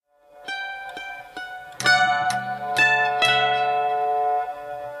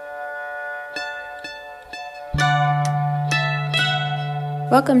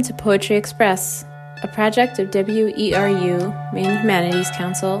Welcome to Poetry Express, a project of WERU, Maine Humanities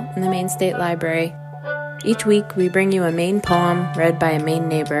Council, and the Maine State Library. Each week, we bring you a Maine poem read by a Maine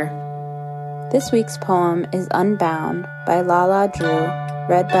neighbor. This week's poem is Unbound by Lala Drew,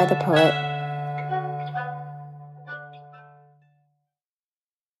 read by the poet.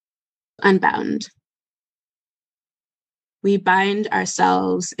 Unbound. We bind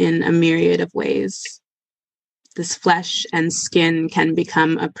ourselves in a myriad of ways. This flesh and skin can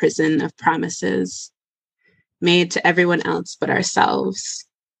become a prison of promises, made to everyone else but ourselves.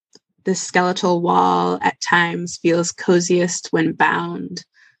 This skeletal wall at times feels coziest when bound,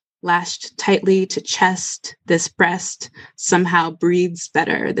 lashed tightly to chest. This breast somehow breathes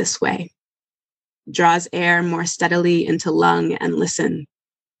better this way, draws air more steadily into lung and listen.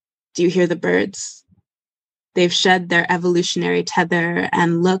 Do you hear the birds? They've shed their evolutionary tether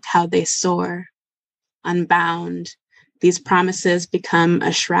and look how they soar. Unbound, these promises become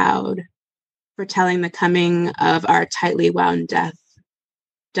a shroud, foretelling the coming of our tightly wound death,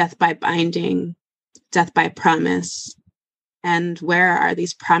 death by binding, death by promise. And where are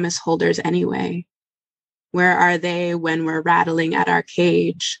these promise holders anyway? Where are they when we're rattling at our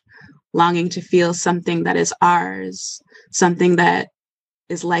cage, longing to feel something that is ours, something that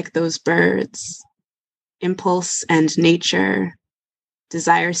is like those birds? Impulse and nature,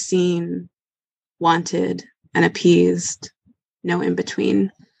 desire seen, wanted and appeased, no in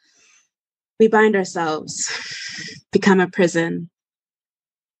between. We bind ourselves, become a prison,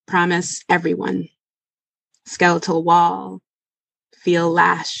 promise everyone, skeletal wall, feel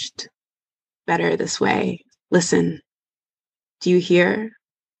lashed, better this way. Listen, do you hear?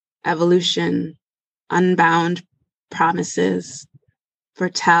 Evolution, unbound promises,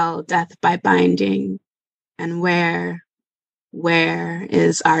 foretell death by binding. And where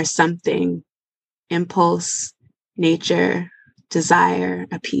is our something? Impulse, nature, desire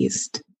appeased.